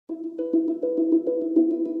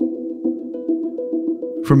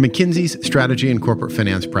From McKinsey's Strategy and Corporate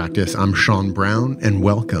Finance practice, I'm Sean Brown, and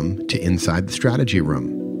welcome to Inside the Strategy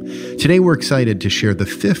Room. Today, we're excited to share the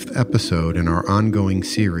 5th episode in our ongoing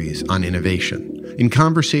series on innovation, in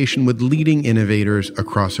conversation with leading innovators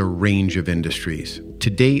across a range of industries. To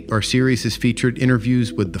date, our series has featured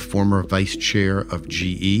interviews with the former vice chair of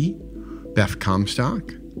GE, Beth Comstock,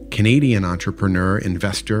 Canadian entrepreneur,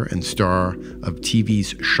 investor, and star of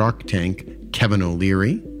TV's Shark Tank, Kevin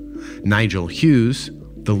O'Leary, Nigel Hughes,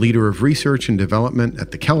 the leader of research and development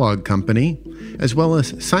at the Kellogg Company, as well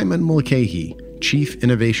as Simon Mulcahy, Chief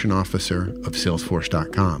Innovation Officer of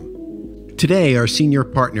Salesforce.com. Today, our senior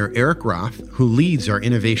partner, Eric Roth, who leads our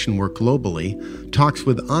innovation work globally, talks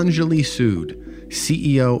with Anjali Sood,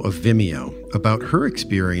 CEO of Vimeo, about her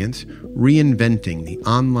experience reinventing the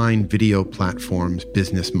online video platform's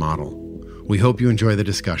business model. We hope you enjoy the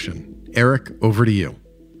discussion. Eric, over to you.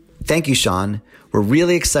 Thank you, Sean. We're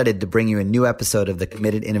really excited to bring you a new episode of the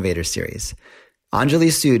Committed Innovator Series. Anjali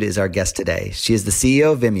Sood is our guest today. She is the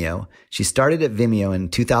CEO of Vimeo. She started at Vimeo in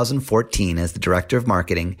 2014 as the director of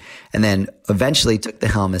marketing, and then eventually took the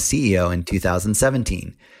helm as CEO in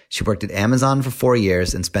 2017. She worked at Amazon for 4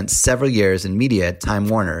 years and spent several years in media at Time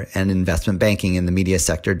Warner and investment banking in the media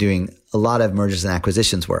sector, doing a lot of mergers and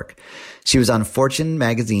acquisitions work. She was on Fortune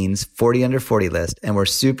magazine's 40 Under 40 list, and we're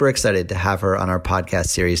super excited to have her on our podcast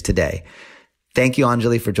series today. Thank you,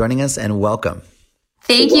 Anjali, for joining us, and welcome.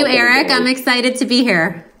 Thank you, Eric. I'm excited to be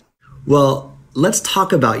here. Well, let's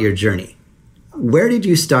talk about your journey. Where did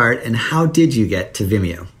you start and how did you get to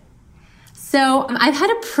Vimeo? So I've had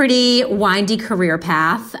a pretty windy career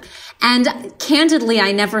path, and candidly,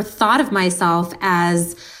 I never thought of myself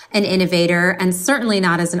as an innovator and certainly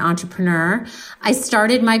not as an entrepreneur. I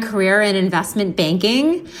started my career in investment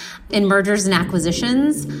banking, in mergers and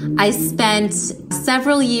acquisitions. I spent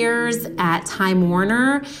several years at Time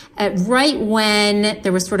Warner, right when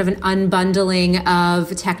there was sort of an unbundling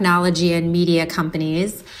of technology and media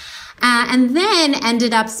companies. And then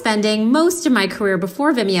ended up spending most of my career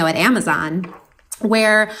before Vimeo at Amazon,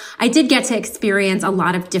 where I did get to experience a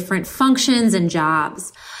lot of different functions and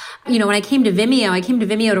jobs. You know, when I came to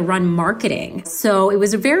Vimeo to run marketing. So it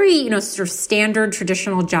was a very, sort of standard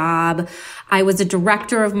traditional job. I was a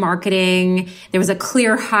director of marketing. There was a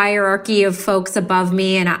clear hierarchy of folks above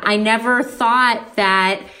me. And I never thought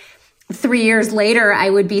that 3 years later,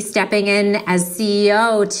 I would be stepping in as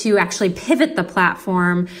CEO to actually pivot the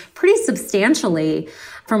platform pretty substantially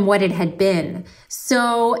from what it had been.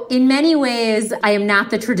 So in many ways, I am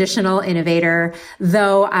not the traditional innovator,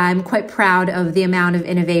 though I'm quite proud of the amount of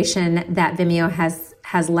innovation that Vimeo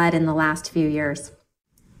has led in the last few years.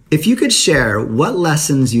 If you could share what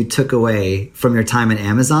lessons you took away from your time at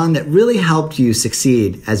Amazon that really helped you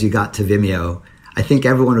succeed as you got to Vimeo, I think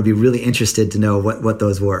everyone would be really interested to know what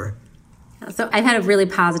those were. So I've had a really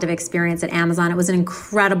positive experience at Amazon. It was an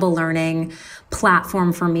incredible learning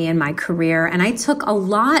platform for me in my career. And I took a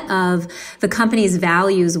lot of the company's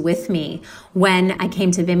values with me when I came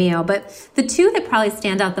to Vimeo. But the two that probably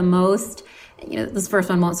stand out the most, this first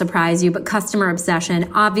one won't surprise you, but customer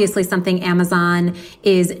obsession, obviously something Amazon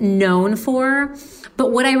is known for.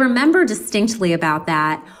 But what I remember distinctly about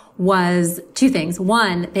that was two things.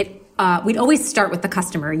 One, that we'd always start with the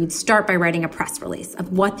customer. You'd start by writing a press release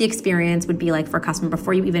of what the experience would be like for a customer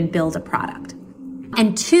before you even build a product.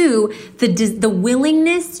 And two, the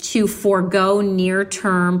willingness to forego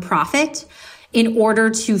near-term profit in order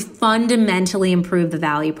to fundamentally improve the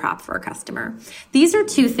value prop for a customer. These are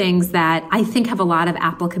two things that I think have a lot of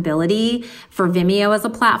applicability for Vimeo as a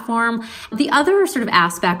platform. The other sort of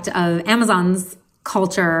aspect of Amazon's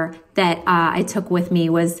culture that I took with me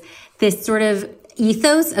was this sort of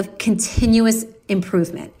ethos of continuous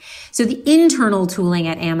improvement. So the internal tooling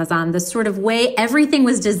at Amazon, the sort of way everything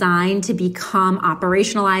was designed to become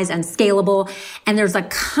operationalized and scalable, and there's a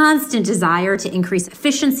constant desire to increase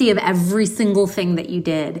efficiency of every single thing that you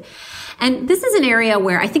did. And this is an area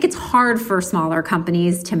where I think it's hard for smaller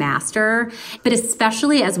companies to master, but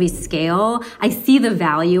especially as we scale, I see the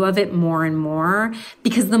value of it more and more,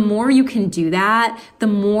 because the more you can do that, the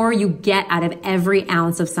more you get out of every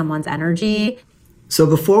ounce of someone's energy. So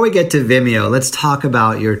before we get to Vimeo, let's talk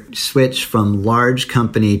about your switch from large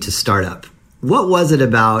company to startup. What was it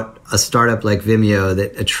about a startup like Vimeo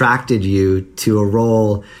that attracted you to a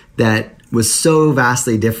role that was so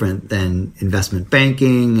vastly different than investment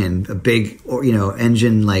banking and a big,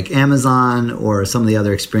 engine like Amazon or some of the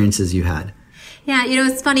other experiences you had? Yeah,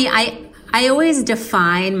 it's funny. I always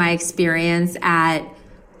define my experience at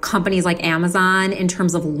companies like Amazon in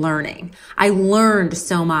terms of learning. I learned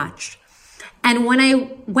so much. And when I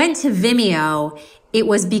went to Vimeo, it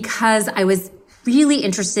was because I was really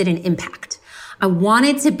interested in impact. I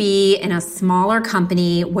wanted to be in a smaller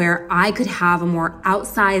company where I could have a more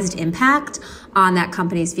outsized impact on that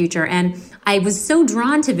company's future. And I was so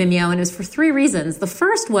drawn to Vimeo, and it was for three reasons. The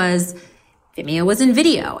first was Vimeo was in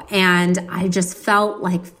video, and I just felt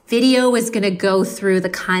like video was going to go through the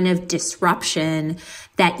kind of disruption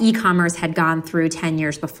that e-commerce had gone through 10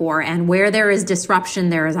 years before. And where there is disruption,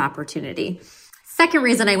 there is opportunity. Second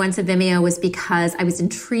reason I went to Vimeo was because I was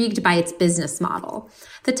intrigued by its business model.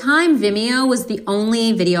 At the time, Vimeo was the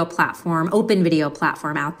only video platform, open video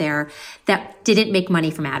platform out there that didn't make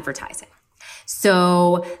money from advertising.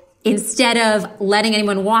 So instead of letting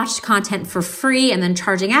anyone watch content for free and then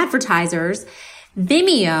charging advertisers,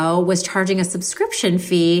 Vimeo was charging a subscription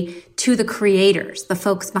fee to the creators, the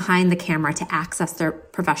folks behind the camera, to access their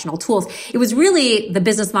professional tools. It was really the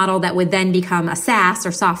business model that would then become a SaaS,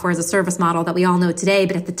 or software as a service model, that we all know today.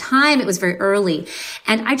 But at the time, it was very early.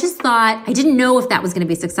 And I just thought, I didn't know if that was going to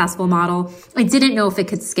be a successful model. I didn't know if it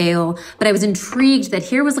could scale, but I was intrigued that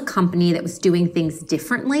here was a company that was doing things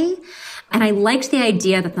differently. And I liked the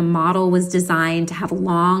idea that the model was designed to have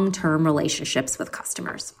long-term relationships with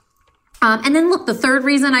customers. And then look, the third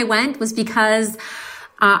reason I went was because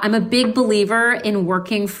I'm a big believer in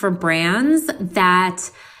working for brands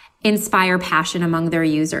that inspire passion among their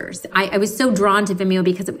users. I was so drawn to Vimeo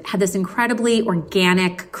because it had this incredibly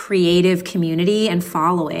organic, creative community and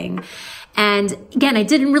following. And again, I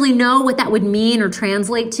didn't really know what that would mean or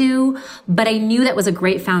translate to, but I knew that was a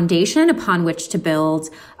great foundation upon which to build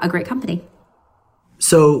a great company.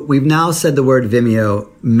 So we've now said the word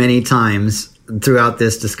Vimeo many times throughout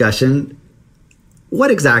this discussion. What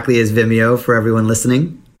exactly is Vimeo for everyone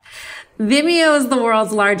listening? Vimeo is the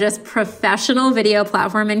world's largest professional video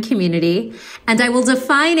platform and community, and I will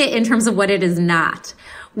define it in terms of what it is not.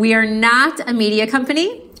 We are not a media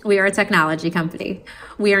company. We are a technology company.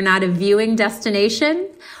 We are not a viewing destination.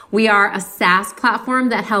 We are a SaaS platform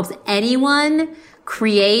that helps anyone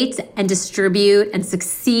create and distribute and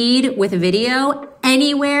succeed with video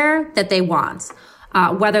anywhere that they want.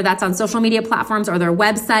 Whether that's on social media platforms or their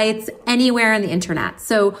websites, anywhere on the internet.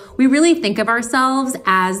 So we really think of ourselves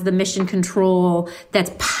as the mission control that's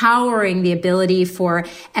powering the ability for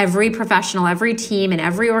every professional, every team, and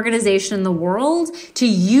every organization in the world to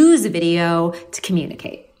use video to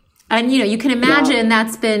communicate. And, you can imagine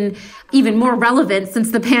that's been even more relevant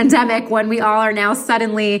since the pandemic, when we all are now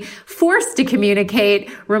suddenly forced to communicate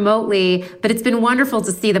remotely. But it's been wonderful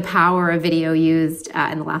to see the power of video used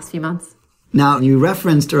in the last few months. Now, you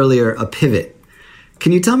referenced earlier a pivot.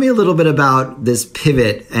 Can you tell me a little bit about this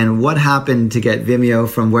pivot and what happened to get Vimeo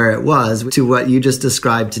from where it was to what you just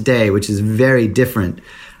described today, which is very different?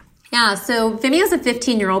 Yeah, so Vimeo is a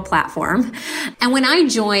 15-year-old platform. And when I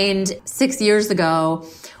joined 6 years ago,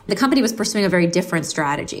 the company was pursuing a very different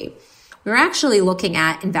strategy. We were actually looking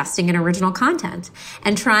at investing in original content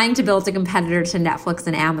and trying to build a competitor to Netflix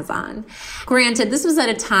and Amazon. Granted, this was at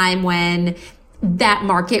a time when that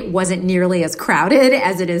market wasn't nearly as crowded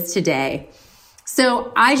as it is today.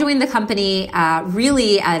 So I joined the company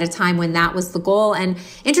really at a time when that was the goal. And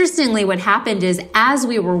interestingly, what happened is, as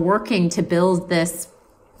we were working to build this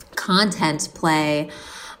content play,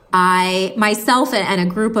 I myself and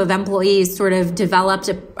a group of employees sort of developed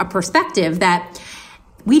a perspective that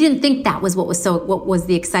we didn't think that was what was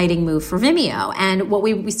the exciting move for Vimeo. And what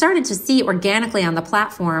we started to see organically on the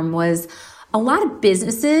platform was a lot of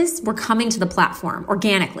businesses were coming to the platform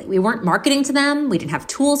organically. We weren't marketing to them. We didn't have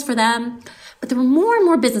tools for them. But there were more and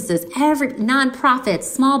more businesses, nonprofits,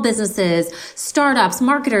 small businesses, startups,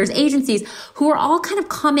 marketers, agencies, who were all kind of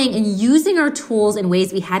coming and using our tools in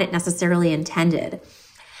ways we hadn't necessarily intended.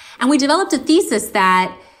 And we developed a thesis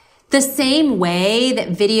that the same way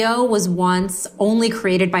that video was once only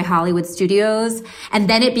created by Hollywood studios, and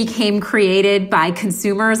then it became created by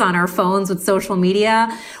consumers on our phones with social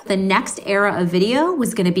media, the next era of video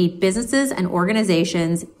was going to be businesses and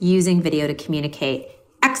organizations using video to communicate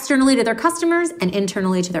externally to their customers and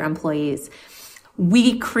internally to their employees.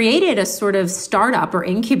 We created a sort of startup or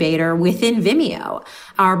incubator within Vimeo.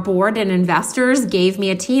 Our board and investors gave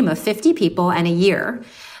me a team of 50 people and a year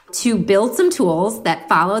to build some tools that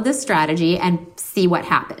followed this strategy and see what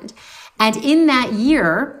happened. And in that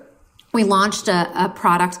year, we launched a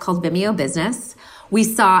product called Vimeo Business. We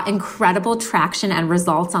saw incredible traction and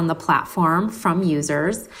results on the platform from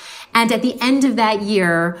users. And at the end of that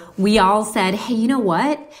year, we all said, hey, you know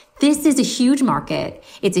what? This is a huge market.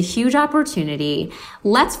 It's a huge opportunity.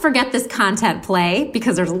 Let's forget this content play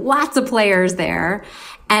because there's lots of players there.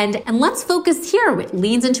 And let's focus here. It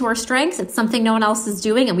leans into our strengths. It's something no one else is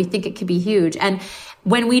doing, and we think it could be huge. And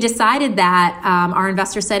when we decided that, our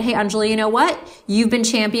investors said, hey, Anjali, you know what? You've been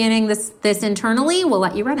championing this internally. We'll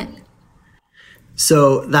let you run it.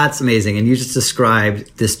 So that's amazing. And you just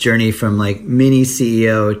described this journey from like mini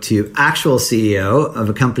CEO to actual CEO of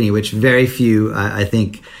a company, which very few, I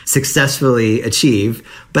think, successfully achieve.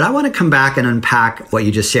 But I want to come back and unpack what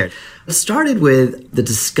you just shared. It started with the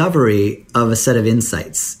discovery of a set of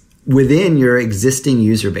insights within your existing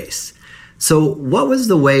user base. So what was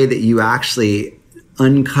the way that you actually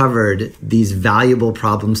uncovered these valuable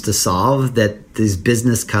problems to solve that these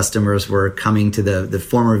business customers were coming to the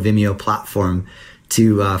former Vimeo platform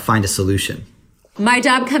to find a solution? My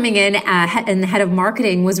job coming in the head of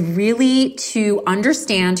marketing was really to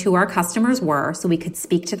understand who our customers were so we could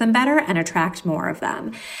speak to them better and attract more of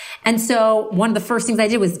them. And so one of the first things I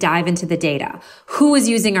did was dive into the data. Who was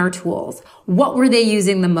using our tools? What were they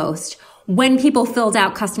using the most? When people filled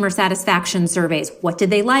out customer satisfaction surveys, what did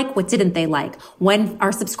they like? What didn't they like? When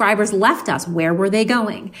our subscribers left us, where were they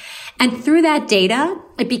going? And through that data,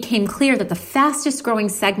 it became clear that the fastest growing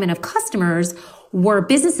segment of customers were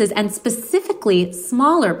businesses, and specifically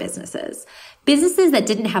smaller businesses. Businesses that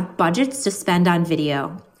didn't have budgets to spend on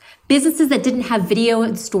video. Businesses that didn't have video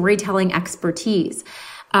and storytelling expertise.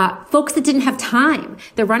 Folks that didn't have time.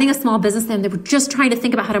 They're running a small business and they were just trying to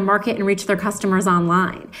think about how to market and reach their customers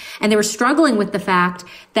online. And they were struggling with the fact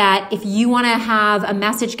that if you want to have a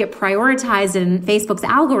message get prioritized in Facebook's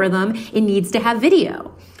algorithm, it needs to have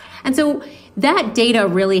video. And so that data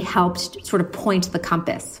really helped sort of point the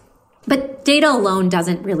compass. But data alone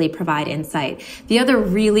doesn't really provide insight. The other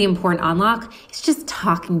really important unlock is just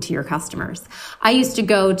talking to your customers. I used to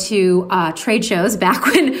go to trade shows back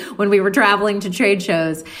when we were traveling to trade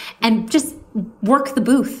shows and just work the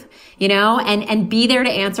booth, and be there to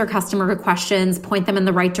answer customer questions, point them in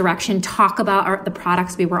the right direction, talk about the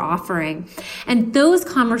products we were offering. And those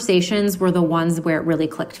conversations were the ones where it really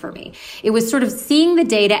clicked for me. It was sort of seeing the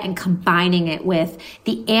data and combining it with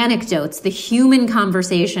the anecdotes, the human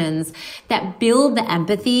conversations that build the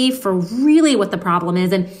empathy for really what the problem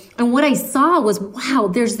is. And what I saw was, wow,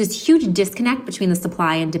 there's this huge disconnect between the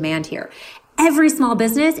supply and demand here. Every small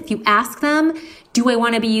business, if you ask them, do I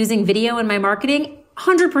want to be using video in my marketing?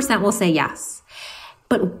 100% will say yes.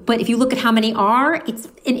 But if you look at how many are, it's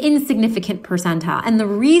an insignificant percentile. And the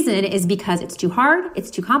reason is because it's too hard, it's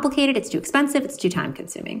too complicated, it's too expensive, it's too time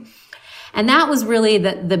consuming. And that was really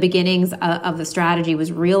the beginnings of the strategy,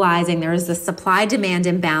 was realizing there is this supply-demand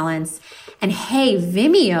imbalance. And hey,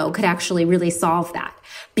 Vimeo could actually really solve that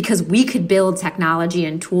because we could build technology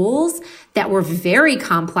and tools that were very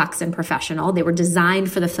complex and professional. They were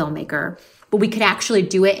designed for the filmmaker, but we could actually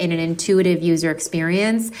do it in an intuitive user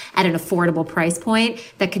experience at an affordable price point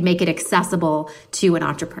that could make it accessible to an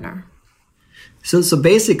entrepreneur. So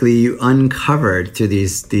basically you uncovered through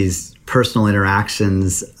these personal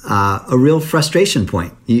interactions a real frustration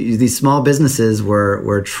point. These small businesses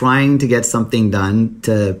were trying to get something done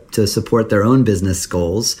to support their own business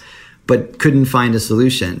goals, but couldn't find a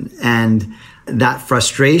solution. And that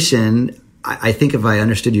frustration, I think if I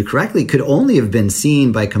understood you correctly, could only have been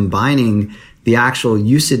seen by combining the actual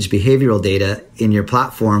usage behavioral data in your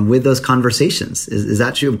platform with those conversations. Is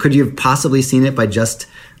that true? Could you have possibly seen it by just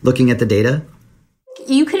looking at the data?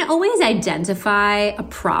 You can always identify a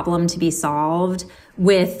problem to be solved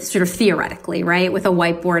with sort of theoretically, right? With a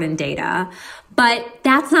whiteboard and data. But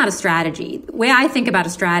that's not a strategy. The way I think about a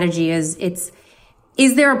strategy is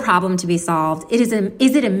there a problem to be solved? Is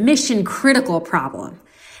it a mission critical problem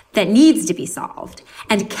that needs to be solved?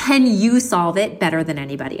 And can you solve it better than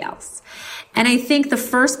anybody else? And I think the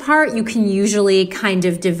first part you can usually kind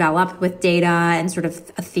of develop with data and sort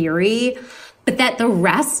of a theory, but that the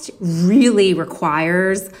rest really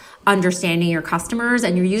requires understanding your customers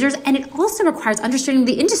and your users. And it also requires understanding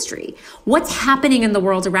the industry. What's happening in the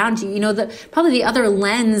world around you? Probably the other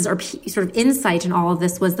lens or sort of insight in all of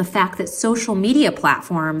this was the fact that social media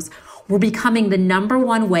platforms were becoming the number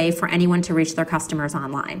one way for anyone to reach their customers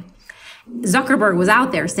online. Zuckerberg was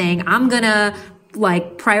out there saying, I'm going to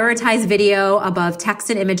prioritize video above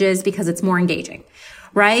text and images because it's more engaging.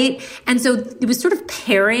 Right? And so it was sort of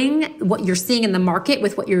pairing what you're seeing in the market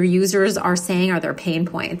with what your users are saying are their pain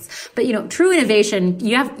points. But, true innovation,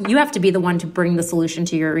 you have to be the one to bring the solution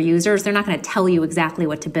to your users. They're not going to tell you exactly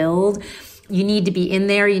what to build. You need to be in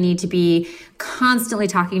there. You need to be constantly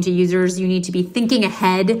talking to users. You need to be thinking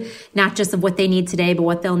ahead, not just of what they need today, but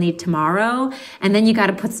what they'll need tomorrow. And then you got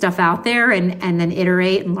to put stuff out there and then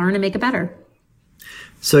iterate and learn and make it better.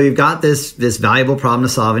 So you've got this valuable problem to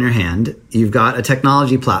solve in your hand. You've got a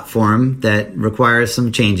technology platform that requires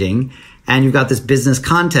some changing, and you've got this business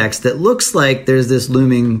context that looks like there's this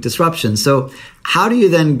looming disruption. So how do you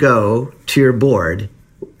then go to your board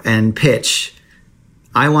and pitch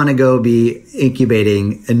I want to go be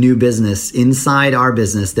incubating a new business inside our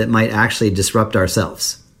business that might actually disrupt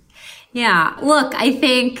ourselves? Yeah, look, I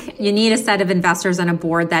think you need a set of investors on a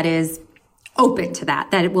board that is open to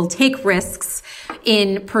that it will take risks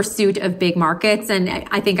in pursuit of big markets. And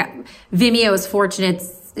I think Vimeo is fortunate.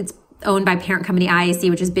 It's owned by parent company IAC,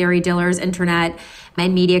 which is Barry Diller's internet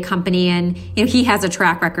and media company. And, he has a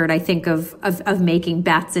track record, I think, of making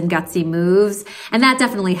bets and gutsy moves. And that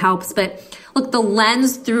definitely helps. But look, the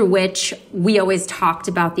lens through which we always talked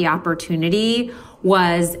about the opportunity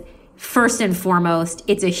was, first and foremost,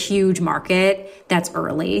 it's a huge market that's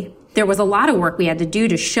early. There was a lot of work we had to do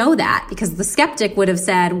to show that, because the skeptic would have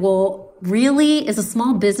said, well, really? Is a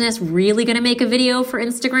small business really going to make a video for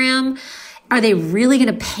Instagram? Are they really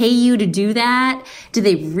going to pay you to do that? Do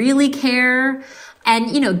they really care?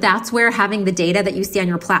 And, that's where having the data that you see on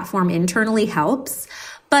your platform internally helps.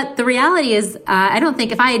 But the reality is, I don't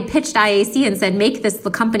think if I had pitched IAC and said, make this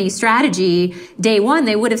the company strategy day one,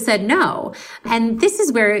 they would have said no. And this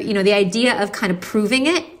is where, the idea of kind of proving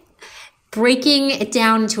it, breaking it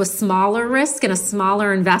down into a smaller risk and a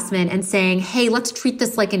smaller investment and saying, hey, let's treat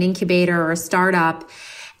this like an incubator or a startup.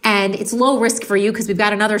 And it's low risk for you because we've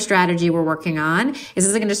got another strategy we're working on. Is this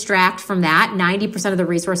going to distract from that? 90% of the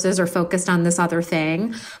resources are focused on this other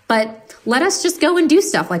thing. But let us just go and do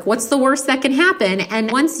stuff. Like, what's the worst that can happen?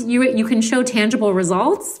 And once you can show tangible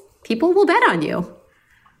results, people will bet on you.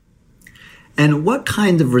 And what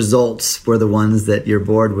kind of results were the ones that your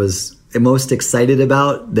board was most excited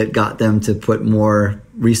about that got them to put more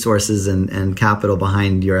resources and capital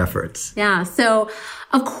behind your efforts? Yeah. So,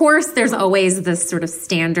 of course, there's always this sort of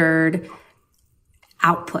standard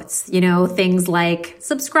outputs, things like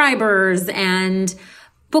subscribers and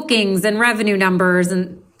bookings and revenue numbers.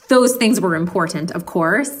 And those things were important, of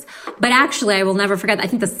course. But actually, I will never forget, I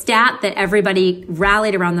think the stat that everybody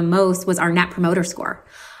rallied around the most was our Net Promoter Score,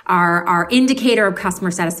 our indicator of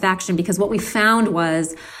customer satisfaction. Because what we found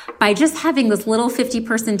was, by just having this little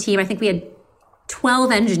 50-person team, I think we had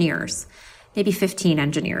 12 engineers, maybe 15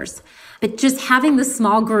 engineers. But just having this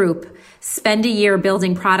small group spend a year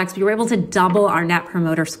building products, we were able to double our Net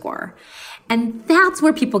Promoter Score. And that's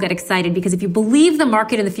where people get excited, because if you believe the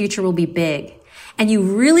market in the future will be big, and you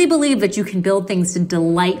really believe that you can build things to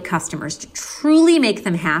delight customers, to truly make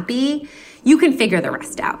them happy, you can figure the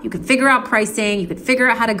rest out. You can figure out pricing. You can figure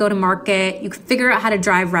out how to go to market. You can figure out how to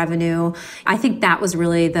drive revenue. I think that was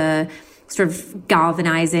really the sort of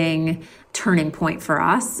galvanizing turning point for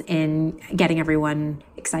us in getting everyone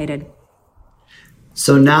excited.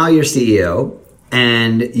 So now you're CEO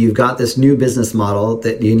and you've got this new business model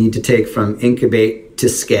that you need to take from incubate to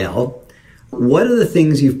scale. What are the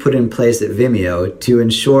things you've put in place at Vimeo to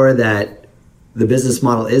ensure that the business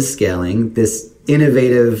model is scaling, this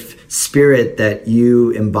innovative spirit that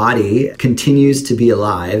you embody continues to be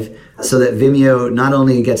alive, so that Vimeo not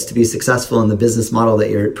only gets to be successful in the business model that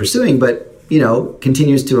you're pursuing, but,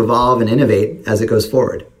 continues to evolve and innovate as it goes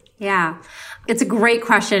forward? Yeah. It's a great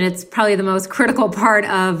question. It's probably the most critical part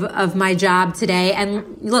of my job today.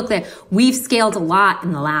 And look, we've scaled a lot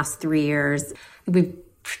in the last 3 years. We've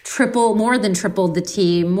more than tripled the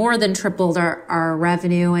team, more than tripled our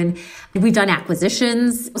revenue. And we've done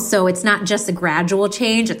acquisitions. So it's not just a gradual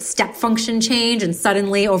change, it's step function change. And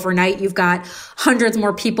suddenly overnight, you've got hundreds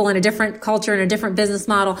more people in a different culture and a different business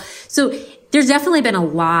model. So there's definitely been a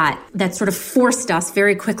lot that sort of forced us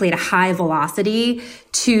very quickly at a high velocity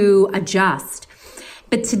to adjust.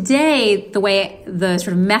 But today, the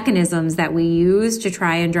sort of mechanisms that we use to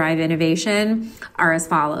try and drive innovation are as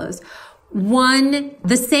follows. One,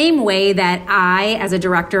 the same way that I, as a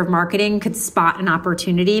director of marketing, could spot an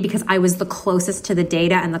opportunity because I was the closest to the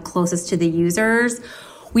data and the closest to the users,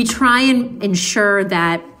 we try and ensure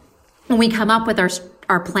that when we come up with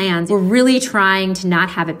our plans, we're really trying to not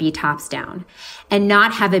have it be tops down and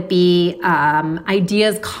not have it be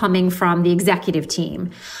ideas coming from the executive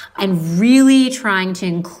team, and really trying to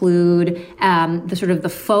include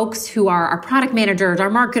the folks who are our product managers, our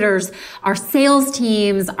marketers, our sales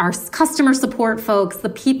teams, our customer support folks, the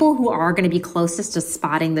people who are going to be closest to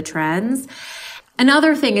spotting the trends.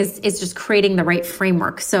 Another thing is just creating the right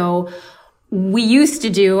framework. So we used to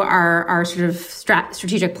do our sort of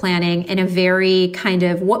strategic planning in a very kind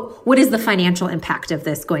of what is the financial impact of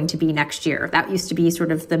this going to be next year? That used to be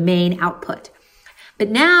sort of the main output. But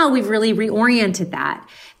now we've really reoriented that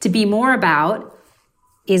to be more about,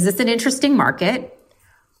 is this an interesting market?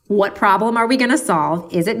 What problem are we going to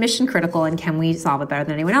solve? Is it mission critical, and can we solve it better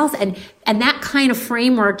than anyone else? And that kind of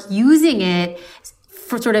framework, using it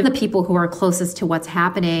for sort of the people who are closest to what's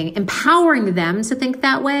happening, empowering them to think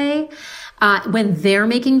that way. when they're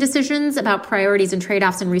making decisions about priorities and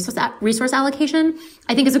trade-offs and resource allocation,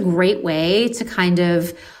 I think is a great way to kind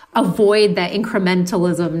of avoid that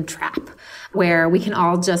incrementalism trap where we can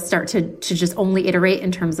all just start to just only iterate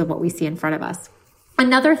in terms of what we see in front of us.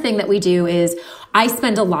 Another thing that we do is I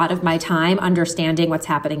spend a lot of my time understanding what's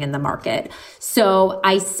happening in the market. So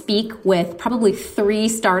I speak with probably 3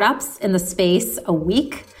 startups in the space a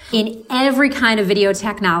week in every kind of video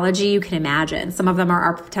technology you can imagine. Some of them are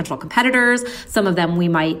our potential competitors. Some of them we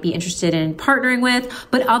might be interested in partnering with,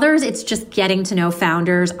 but others it's just getting to know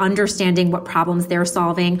founders, understanding what problems they're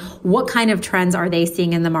solving, what kind of trends are they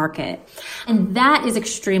seeing in the market. And that is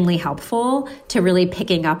extremely helpful to really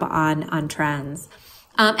picking up on trends.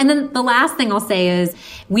 And then the last thing I'll say is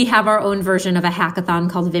we have our own version of a hackathon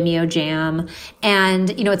called Vimeo Jam.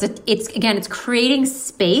 And, it's creating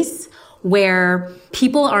space where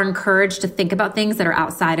people are encouraged to think about things that are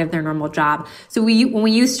outside of their normal job. So when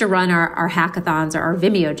we used to run our hackathons or our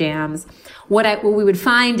Vimeo Jams, what we would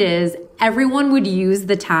find is everyone would use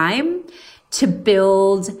the time to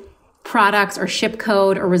build products or ship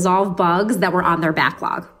code or resolve bugs that were on their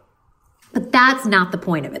backlog. But that's not the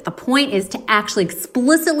point of it. The point is to actually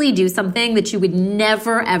explicitly do something that you would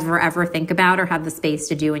never, ever, ever think about or have the space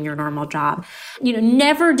to do in your normal job.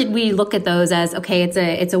 Never did we look at those as, okay, it's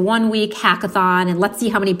a 1-week hackathon and let's see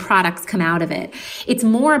how many products come out of it. It's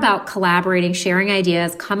more about collaborating, sharing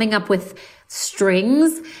ideas, coming up with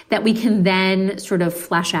strings that we can then sort of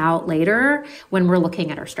flesh out later when we're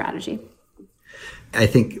looking at our strategy. I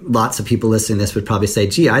think lots of people listening to this would probably say,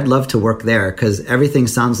 gee, I'd love to work there because everything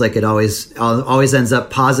sounds like it always ends up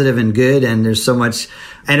positive and good. And there's so much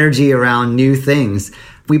energy around new things.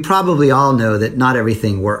 We probably all know that not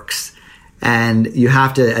everything works. And you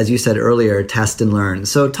have to, as you said earlier, test and learn.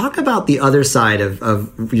 So talk about the other side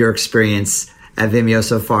of your experience at Vimeo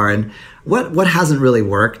so far and what hasn't really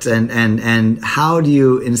worked and how do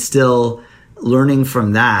you instill learning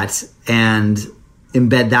from that and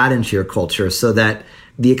embed that into your culture so that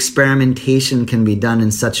the experimentation can be done in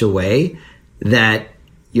such a way that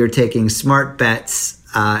you're taking smart bets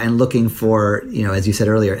and looking for, as you said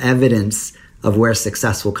earlier, evidence of where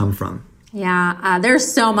success will come from. Yeah, there's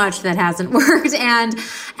so much that hasn't worked. And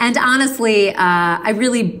honestly, I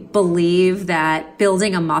really believe that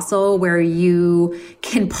building a muscle where you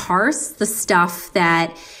can parse the stuff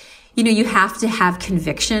that, you have to have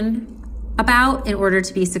conviction about in order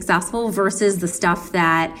to be successful versus the stuff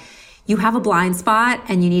that you have a blind spot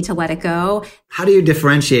and you need to let it go. How do you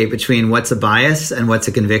differentiate between what's a bias and what's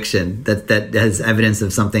a conviction that has evidence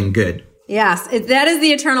of something good? Yes, that is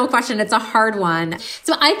the eternal question. It's a hard one.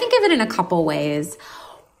 So I think of it in a couple ways.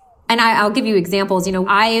 And I'll give you examples.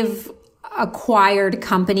 I've acquired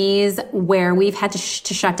companies where we've had to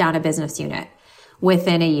shut down a business unit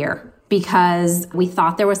within a year because we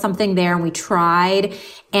thought there was something there and we tried,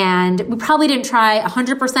 and we probably didn't try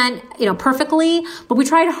 100%, perfectly, but we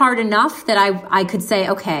tried hard enough that I could say,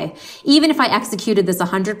 okay, even if I executed this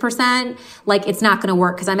 100%, it's not going to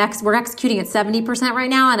work because we're executing at 70% right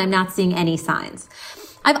now and I'm not seeing any signs.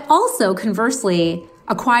 I've also conversely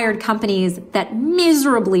acquired companies that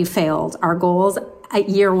miserably failed our goals at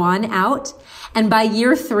year 1 out. And by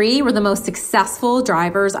year 3, we're the most successful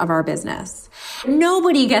drivers of our business.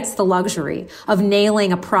 Nobody gets the luxury of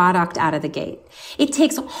nailing a product out of the gate. It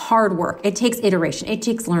takes hard work. It takes iteration. It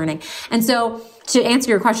takes learning. And so to answer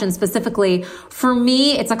your question specifically, for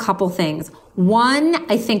me, it's a couple things. One,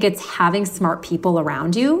 I think it's having smart people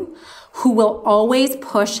around you who will always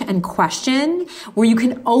push and question, where you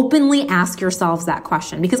can openly ask yourselves that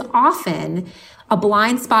question. Because often a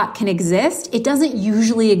blind spot can exist. It doesn't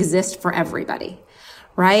usually exist for everybody,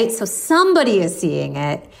 right? So somebody is seeing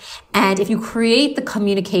it. And if you create the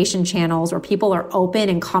communication channels where people are open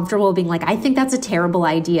and comfortable being like, I think that's a terrible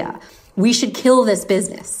idea. We should kill this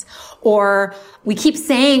business. Or we keep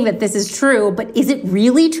saying that this is true, but is it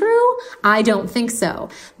really true? I don't think so.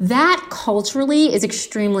 That culturally is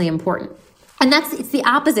extremely important. And it's the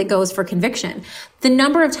opposite goes for conviction. The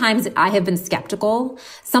number of times that I have been skeptical,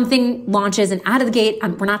 something launches and out of the gate,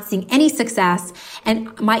 we're not seeing any success.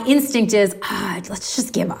 And my instinct is, let's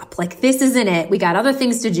just give up. This isn't it. We got other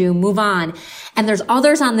things to do, move on. And there's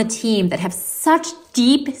others on the team that have such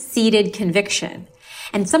deep-seated conviction.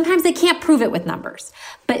 And sometimes they can't prove it with numbers.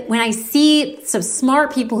 But when I see some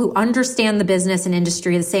smart people who understand the business and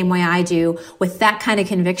industry the same way I do with that kind of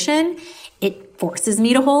conviction, it forces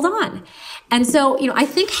me to hold on. And so, I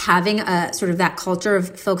think having a sort of that culture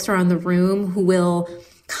of folks around the room who will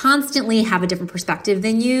constantly have a different perspective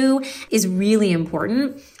than you is really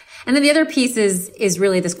important. And then the other piece is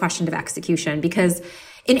really this question of execution, because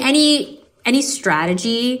in any any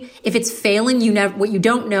strategy, if it's failing, what you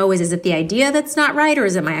don't know is it the idea that's not right or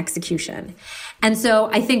is it my execution? And so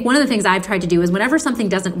I think one of the things I've tried to do is whenever something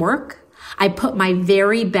doesn't work, I put my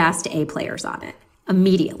very best A players on it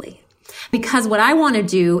immediately. Because what I want to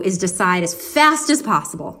do is decide as fast as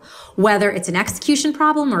possible whether it's an execution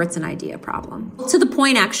problem or it's an idea problem. To the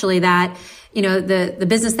point, actually, that the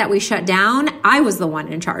business that we shut down, I was the one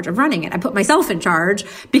in charge of running it. I put myself in charge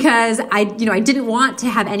because I didn't want to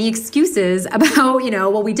have any excuses about,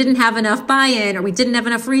 well, we didn't have enough buy-in or we didn't have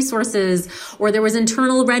enough resources or there was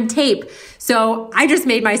internal red tape. So I just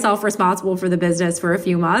made myself responsible for the business for a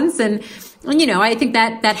few months. And I think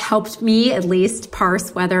that helped me at least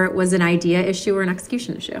parse whether it was an idea issue or an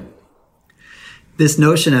execution issue. This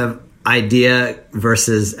notion of idea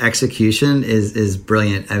versus execution is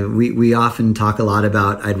brilliant. We often talk a lot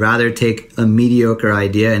about, I'd rather take a mediocre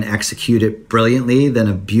idea and execute it brilliantly than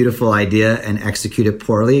a beautiful idea and execute it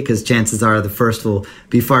poorly, because chances are the first will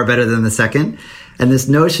be far better than the second. And this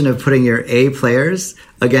notion of putting your A players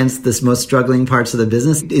against the most struggling parts of the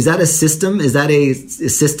business, is that a system? Is that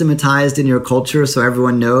systematized in your culture so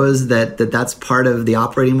everyone knows that that's part of the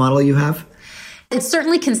operating model you have? It's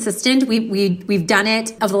certainly consistent. We've done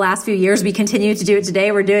it over the last few years. We continue to do it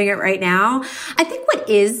today. We're doing it right now. I think what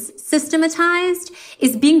is systematized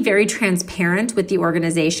is being very transparent with the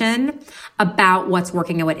organization about what's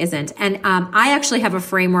working and what isn't. And I actually have a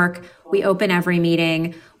framework. We open every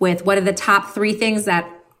meeting with what are the top 3 things that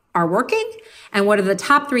are working and what are the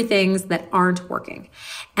top 3 things that aren't working.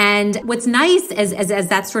 And what's nice as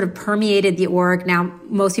that sort of permeated the org, now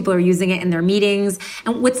most people are using it in their meetings.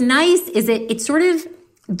 And what's nice is it sort of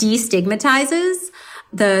destigmatizes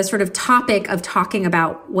the sort of topic of talking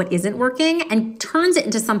about what isn't working and turns it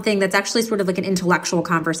into something that's actually sort of like an intellectual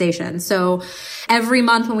conversation. So every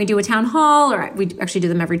month when we do a town hall, or we actually do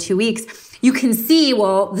them every 2 weeks, you can see,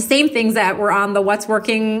 well, the same things that were on the what's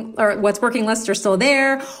working list are still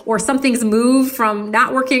there, or something's moved from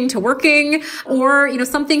not working to working, or,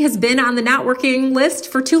 something has been on the not working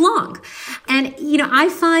list for too long. And, I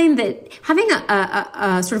find that having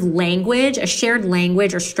a sort of language, a shared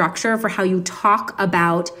language or structure for how you talk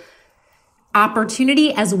about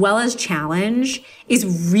opportunity as well as challenge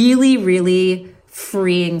is really, really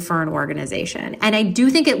freeing for an organization. And I do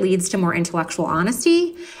think it leads to more intellectual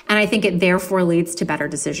honesty. And I think it therefore leads to better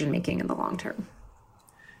decision-making in the long term.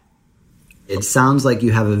 It sounds like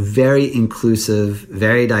you have a very inclusive,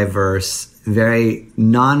 very diverse, very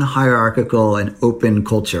non-hierarchical and open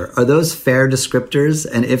culture. Are those fair descriptors?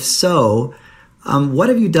 And if so, what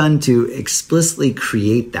have you done to explicitly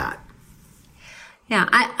create that?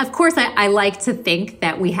 Yeah, of course, I like to think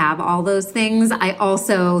that we have all those things. I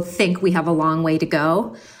also think we have a long way to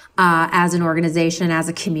go as an organization, as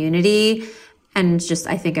a community, and just,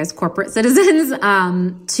 I think, as corporate citizens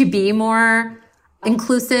to be more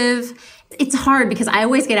inclusive. It's hard because I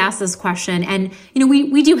always get asked this question, and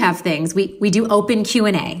we do have things. We do open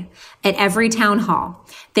Q&A at every town hall.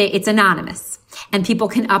 It's anonymous, and people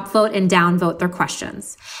can upvote and downvote their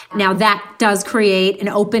questions. Now that does create an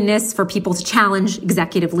openness for people to challenge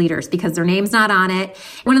executive leaders because their name's not on it.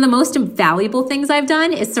 One of the most valuable things I've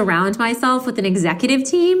done is surround myself with an executive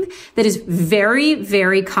team that is very,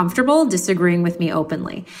 very comfortable disagreeing with me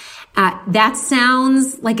openly. That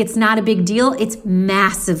sounds like it's not a big deal. It's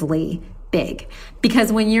massively big, because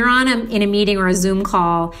when you're in a meeting or a Zoom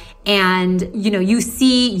call and you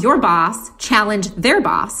see your boss challenge their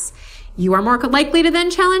boss, you are more likely to then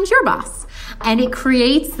challenge your boss. And it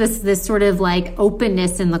creates this sort of like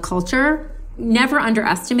openness in the culture. Never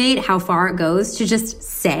underestimate how far it goes to just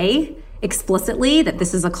say explicitly that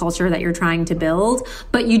this is a culture that you're trying to build,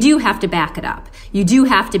 but you do have to back it up. You do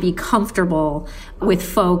have to be comfortable with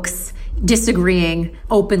folks disagreeing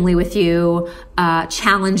openly with you,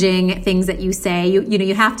 challenging things that you say.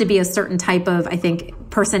 You have to be a certain type of, I think,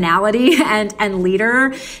 personality and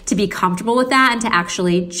leader to be comfortable with that and to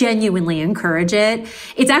actually genuinely encourage it.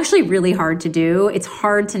 It's actually really hard to do. It's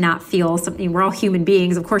hard to not feel something. We're all human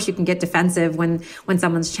beings. Of course, you can get defensive when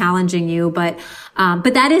someone's challenging you, but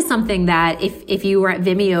that is something that if you were at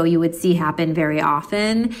Vimeo, you would see happen very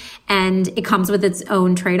often. And it comes with its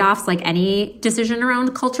own trade-offs, like any decision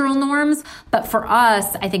around cultural norms. But for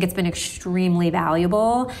us, I think it's been extremely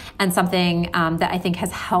valuable and something that I think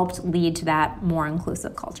has helped lead to that more inclusive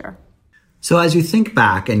culture. So as you think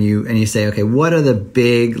back and you say, okay, what are the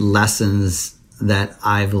big lessons that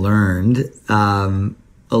I've learned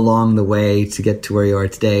along the way to get to where you are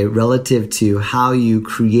today relative to how you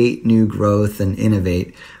create new growth and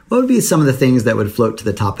innovate? What would be some of the things that would float to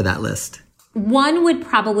the top of that list? One would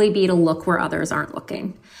probably be to look where others aren't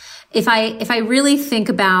looking. If I really think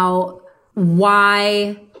about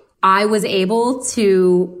why I was able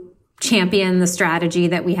to champion the strategy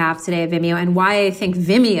that we have today at Vimeo. And why I think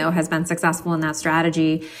Vimeo has been successful in that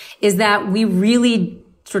strategy is that we really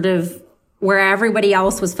sort of, where everybody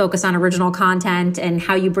else was focused on original content and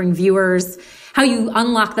how you bring viewers, how you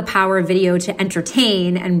unlock the power of video to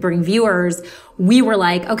entertain and bring viewers, we were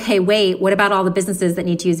like, okay, wait, what about all the businesses that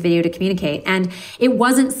need to use video to communicate? And it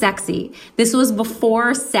wasn't sexy. This was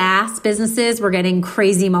before SaaS businesses were getting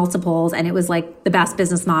crazy multiples, and it was like the best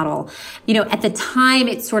business model. You know, at the time,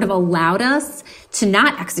 it sort of allowed us to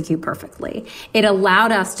not execute perfectly. It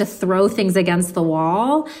allowed us to throw things against the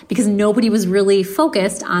wall because nobody was really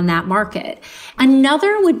focused on that market.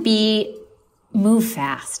 Another would be move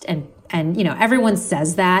fast. And you know, everyone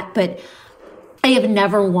says that, but I have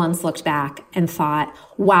never once looked back and thought,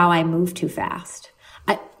 wow, I moved too fast.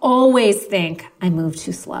 I always think I moved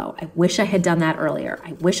too slow. I wish I had done that earlier.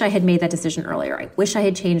 I wish I had made that decision earlier. I wish I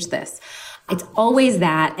had changed this. It's always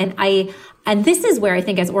that. And this is where I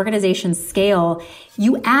think as organizations scale,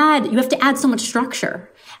 you have to add so much structure.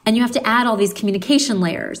 And you have to add all these communication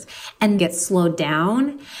layers and get slowed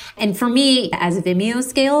down. And for me, as Vimeo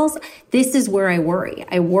scales, this is where I worry.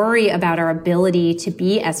 I worry about our ability to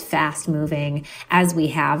be as fast moving as we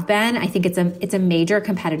have been. I think it's a major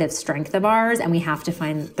competitive strength of ours, and we have to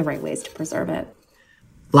find the right ways to preserve it.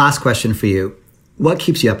 Last question for you. What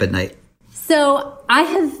keeps you up at night? So I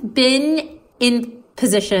have been in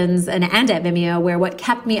positions and at Vimeo where what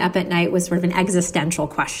kept me up at night was sort of an existential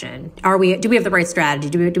question. Do we have the right strategy?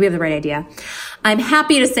 Do we have the right idea? I'm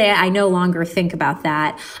happy to say I no longer think about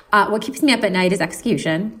that. What keeps me up at night is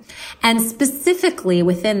execution. And specifically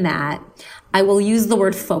within that, I will use the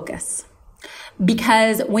word focus.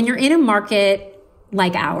 Because when you're in a market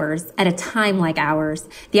like ours, at a time like ours,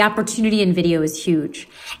 the opportunity in video is huge.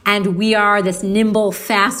 And we are this nimble,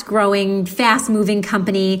 fast-growing, fast-moving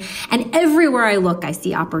company. And everywhere I look, I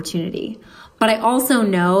see opportunity. But I also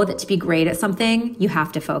know that to be great at something, you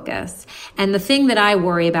have to focus. And the thing that I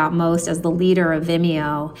worry about most as the leader of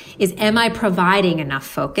Vimeo is, am I providing enough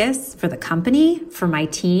focus for the company, for my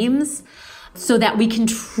teams, so that we can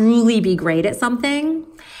truly be great at something?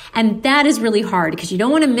 And that is really hard because you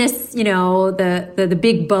don't want to miss, you know, the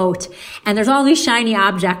big boat, and there's all these shiny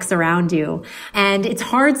objects around you. And it's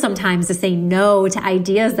hard sometimes to say no to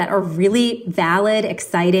ideas that are really valid,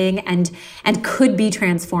 exciting, and could be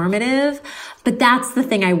transformative. But that's the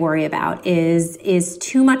thing I worry about is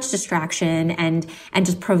too much distraction and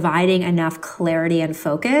just providing enough clarity and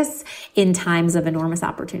focus in times of enormous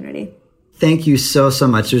opportunity. Thank you so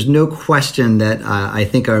much. There's no question that I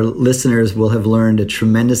think our listeners will have learned a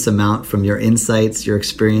tremendous amount from your insights, your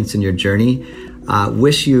experience, and your journey.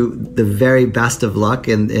 Wish you the very best of luck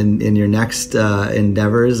in your next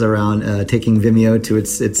endeavors around taking Vimeo to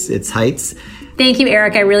its heights. Thank you,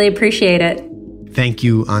 Eric. I really appreciate it. Thank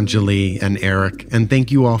you, Anjali and Eric, and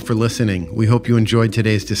thank you all for listening. We hope you enjoyed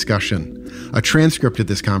today's discussion. A transcript of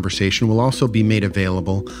this conversation will also be made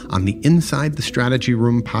available on the Inside the Strategy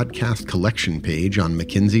Room podcast collection page on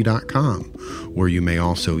McKinsey.com, where you may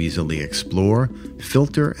also easily explore,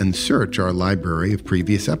 filter, and search our library of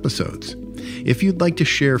previous episodes. If you'd like to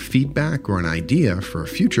share feedback or an idea for a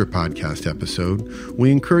future podcast episode,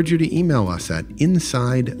 we encourage you to email us at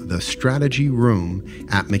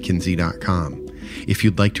insidethestrategyroom@mckinsey.com. If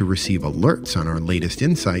you'd like to receive alerts on our latest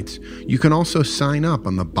insights, you can also sign up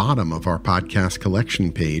on the bottom of our podcast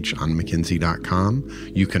collection page on McKinsey.com.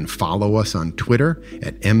 You can follow us on Twitter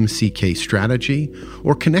at MCK Strategy,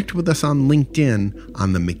 or connect with us on LinkedIn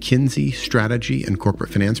on the McKinsey Strategy and Corporate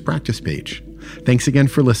Finance Practice page. Thanks again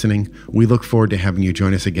for listening. We look forward to having you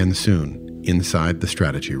join us again soon inside the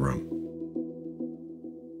Strategy Room.